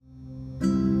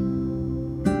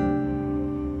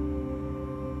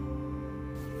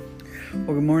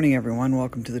Well, good morning, everyone.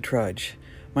 Welcome to The Trudge.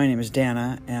 My name is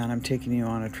Dana, and I'm taking you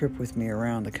on a trip with me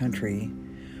around the country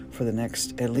for the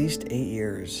next at least 8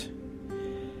 years.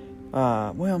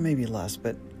 Well, maybe less,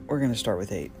 but we're going to start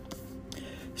with 8.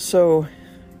 So,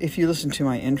 if you listen to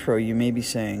my intro, you may be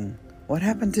saying, what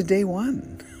happened to day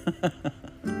 1?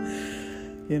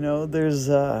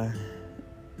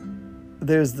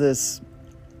 There's this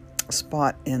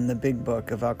spot in the big book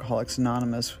of Alcoholics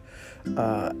Anonymous.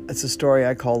 It's a story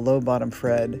I call Low Bottom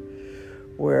Fred,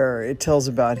 where it tells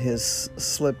about his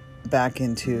slip back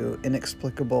into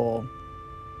inexplicable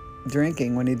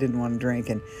drinking when he didn't want to drink.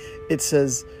 And it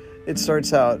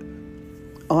starts out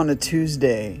on a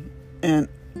Tuesday, and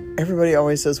everybody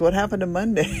always says, what happened to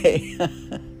Monday?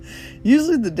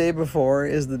 Usually the day before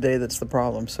is the day that's the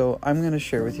problem. So I'm going to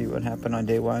share with you what happened on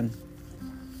day 1.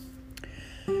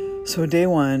 So day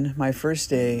 1, my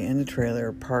first day in the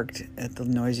trailer, parked at the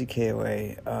noisy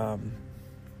KOA,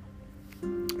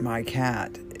 my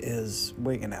cat is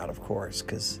wigging out, of course,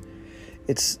 because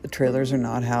trailers are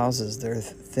not houses. They're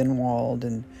thin-walled,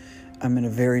 and I'm in a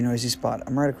very noisy spot.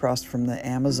 I'm right across from the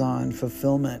Amazon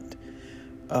fulfillment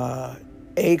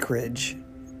acreage.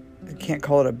 I can't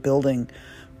call it a building.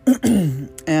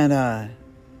 And,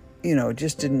 it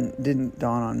just didn't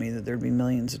dawn on me that there'd be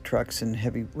millions of trucks and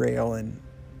heavy rail and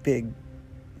big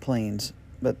planes,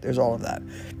 but there's all of that.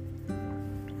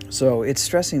 So it's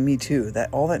stressing me too.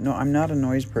 I'm not a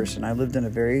noise person. I lived in a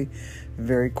very,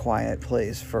 very quiet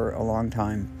place for a long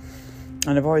time,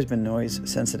 and I've always been noise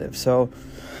sensitive. So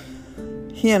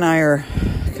he and I are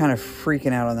kind of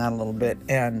freaking out on that a little bit.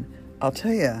 And I'll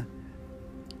tell you,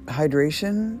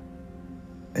 hydration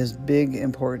is big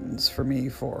importance for me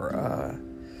for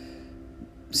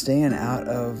staying out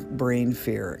of brain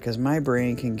fear, because my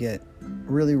brain can get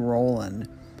really rolling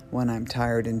when I'm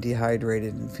tired and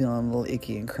dehydrated and feeling a little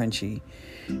icky and crunchy.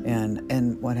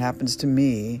 And what happens to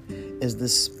me is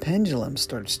this pendulum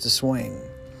starts to swing.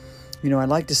 I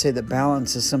like to say that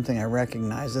balance is something I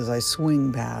recognize as I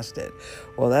swing past it.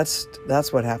 Well,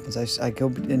 that's what happens. I go,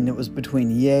 and it was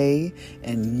between yay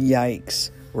and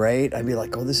yikes, right? I'd be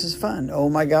like, oh, this is fun. Oh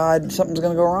my God, something's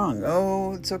going to go wrong.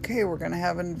 Oh, it's okay. We're going to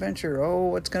have an adventure. Oh,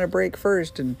 what's going to break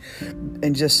first? And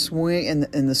just swing.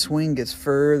 And the swing gets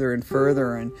further and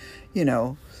further. And,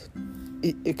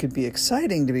 it could be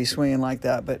exciting to be swinging like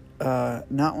that, but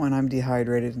not when I'm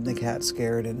dehydrated and the cat's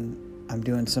scared and I'm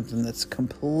doing something that's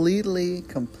completely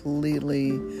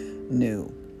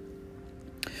new.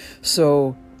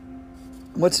 So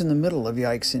what's in the middle of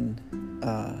yikes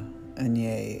and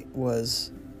yay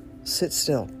was sit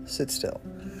still.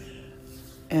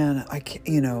 And I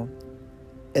can't,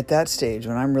 at that stage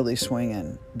when I'm really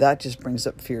swinging, that just brings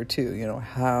up fear too.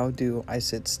 How do I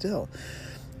sit still?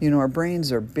 Our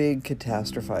brains are big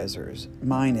catastrophizers.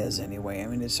 Mine is anyway. I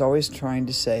mean, it's always trying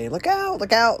to say, look out,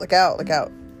 look out, look out, look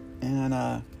out.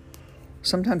 And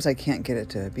sometimes I can't get it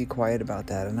to be quiet about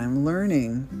that. And I'm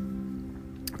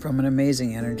learning from an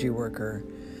amazing energy worker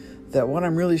that what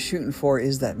I'm really shooting for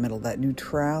is that middle, that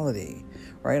neutrality,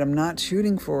 right? I'm not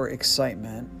shooting for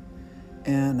excitement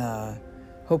and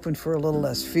hoping for a little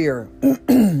less fear.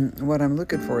 What I'm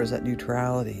looking for is that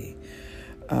neutrality.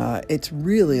 It's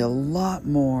really a lot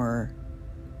more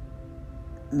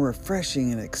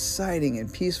refreshing and exciting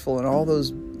and peaceful and all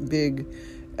those big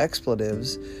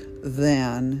expletives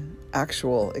than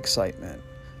actual excitement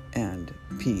and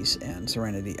peace and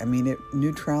serenity. I mean,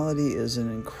 neutrality is an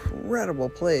incredible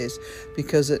place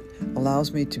because it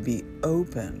allows me to be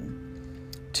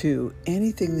open to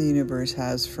anything the universe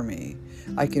has for me.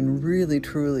 I can really,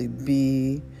 truly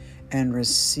be and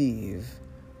receive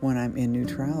when I'm in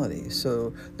neutrality.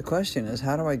 So the question is,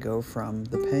 how do I go from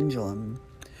the pendulum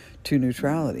to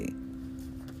neutrality?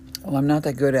 Well, I'm not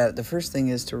that good at it. The first thing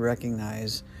is to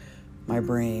recognize my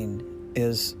brain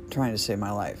is trying to save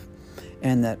my life,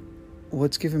 and that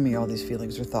what's giving me all these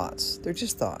feelings are thoughts. They're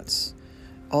just thoughts.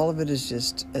 All of it is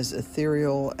just as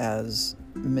ethereal as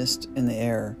mist in the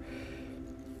air.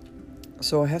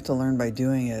 So I have to learn by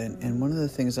doing it. And one of the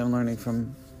things I'm learning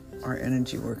from our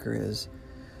energy worker is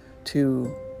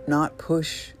to not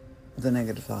push the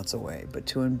negative thoughts away, but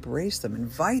to embrace them,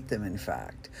 invite them, in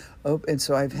fact. And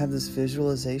so I've had this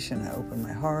visualization. I open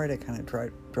my heart. I kind of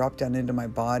drop down into my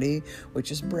body,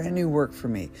 which is brand new work for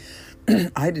me.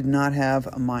 I did not have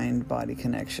a mind-body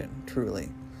connection, truly.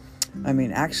 I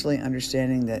mean, actually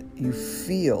understanding that you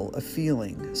feel a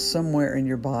feeling somewhere in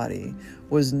your body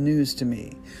was news to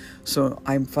me. So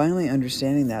I'm finally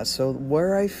understanding that. So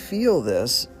where I feel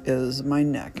this is my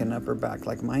neck and upper back.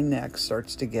 Like my neck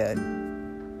starts to get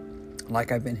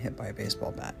like I've been hit by a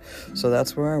baseball bat. So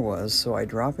that's where I was. So I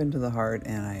drop into the heart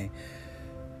and I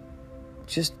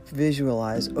just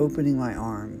visualize opening my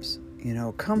arms.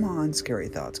 Come on, scary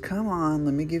thoughts. Come on,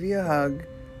 let me give you a hug.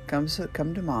 Come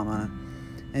to mama,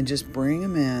 and just bring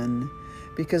them in,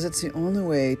 because it's the only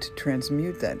way to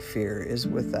transmute that fear is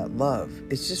with that love.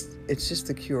 It's just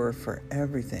the cure for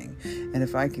everything. And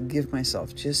if I could give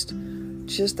myself just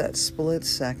that split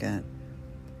second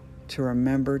to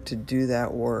remember to do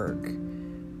that work,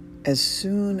 as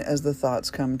soon as the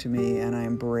thoughts come to me and I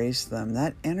embrace them,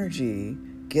 that energy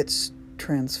gets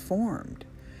transformed.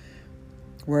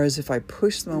 Whereas if I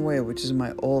push them away, which is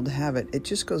my old habit, it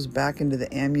just goes back into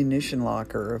the ammunition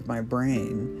locker of my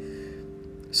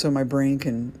brain, so my brain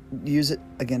can use it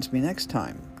against me next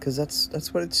time, because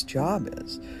that's what its job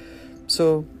is.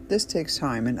 So this takes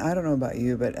time, and I don't know about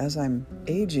you, but as I'm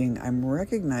aging, I'm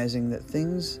recognizing that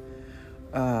things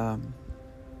are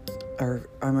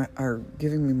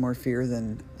giving me more fear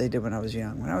than they did when I was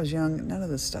young. When I was young, none of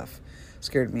this stuff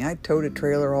scared me. I towed a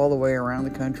trailer all the way around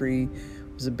the country.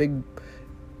 It was a big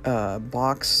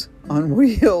box on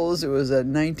wheels. It was a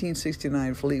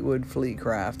 1969 Fleetwood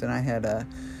Fleetcraft, and I had a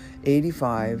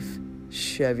 85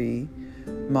 Chevy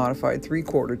modified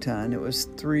 3/4 ton. It was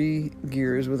 3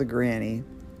 gears with a granny.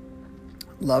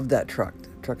 Loved that truck. The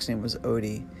truck's name was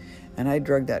Odie, and I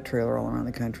drug that trailer all around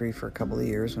the country for a couple of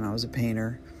years when I was a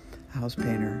painter, house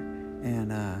painter,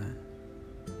 and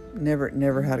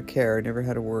never had a care, never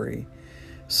had a worry.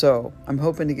 So I'm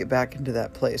hoping to get back into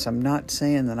that place. I'm not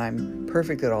saying that I'm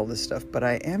perfect at all this stuff, but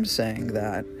I am saying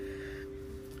that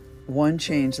one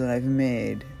change that I've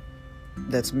made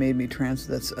that's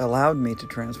allowed me to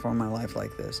transform my life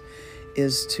like this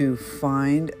is to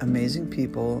find amazing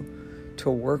people to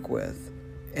work with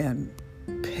and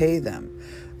pay them.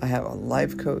 I have a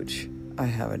life coach, I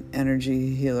have an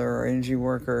energy healer or energy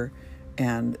worker,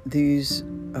 and these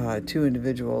 2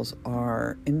 individuals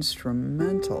are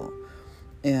instrumental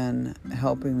in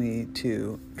helping me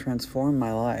to transform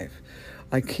my life.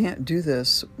 I can't do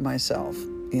this myself,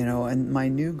 and my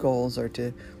new goals are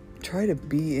to try to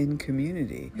be in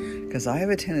community, because I have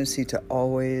a tendency to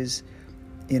always,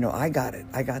 I got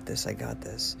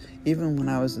this. Even when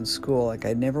I was in school,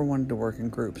 I never wanted to work in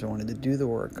groups. I wanted to do the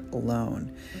work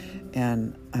alone.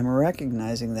 And I'm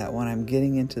recognizing that when I'm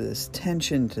getting into this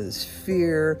tension, to this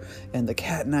fear, and the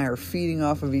cat and I are feeding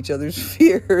off of each other's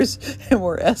fears, and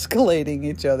we're escalating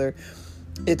each other,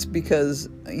 it's because,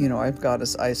 I've got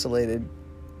us isolated.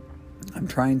 I'm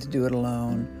trying to do it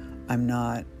alone. I'm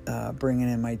not bringing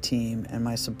in my team and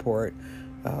my support,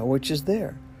 which is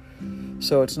there.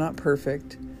 So it's not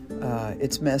perfect.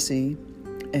 It's messy.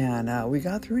 And we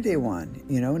got through day 1.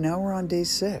 Now we're on day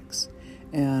 6.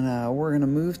 And we're going to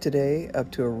move today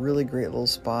up to a really great little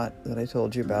spot that I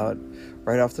told you about,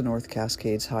 right off the North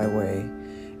Cascades Highway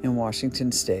in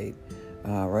Washington State,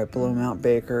 right below Mount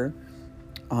Baker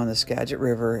on the Skagit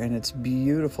River. And it's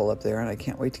beautiful up there, and I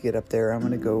can't wait to get up there. I'm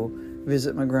going to go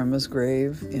visit my grandma's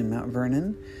grave in Mount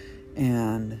Vernon,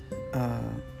 and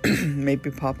maybe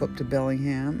pop up to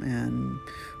Bellingham, and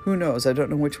who knows, I don't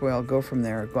know which way I'll go from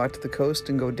there. Go out to the coast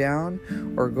and go down,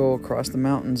 or go across the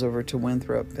mountains over to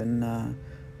Winthrop and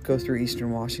go through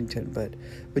eastern Washington,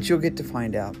 but you'll get to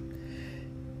find out.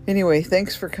 Anyway,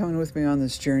 thanks for coming with me on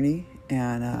this journey,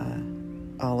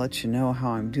 and I'll let you know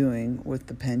how I'm doing with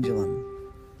the pendulum.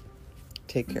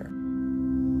 Take care.